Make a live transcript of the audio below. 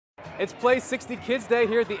It's Play 60 Kids Day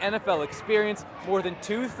here at the NFL Experience. More than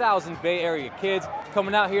 2,000 Bay Area kids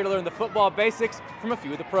coming out here to learn the football basics from a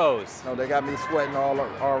few of the pros. They got me sweating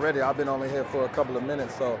already. I've been only here for a couple of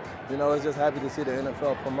minutes, so it's just happy to see the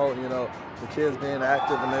NFL promote the kids being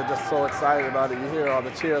active, and they're just so excited about it. You hear all the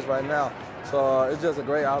cheers right now. So it's just a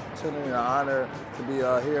great opportunity and an honor to be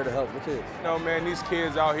here to help the kids. Man, these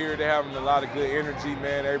kids out here, they're having a lot of good energy,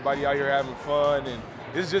 man. Everybody out here having fun, and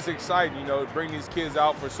it's just exciting, to bring these kids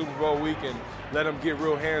out for Super Bowl week and let them get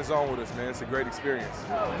real hands-on with us, man. It's a great experience.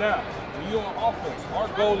 Now, when you're on offense, our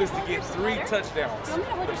goal is to get 3 touchdowns.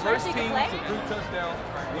 The first team to 3 touchdowns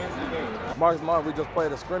wins the game. Marcus Martin, we just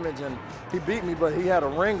played a scrimmage, and he beat me, but he had a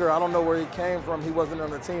ringer. I don't know where he came from. He wasn't on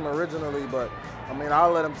the team originally, but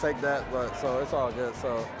I'll let him take that, so it's all good.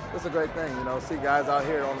 So it's a great thing, see guys out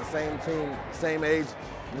here on the same team, same age,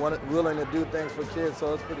 willing to do things for kids,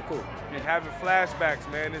 so it's pretty cool. And having flashbacks,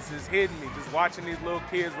 man, this is hitting me. Just watching these little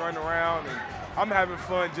kids run around, and I'm having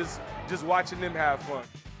fun just watching them have fun.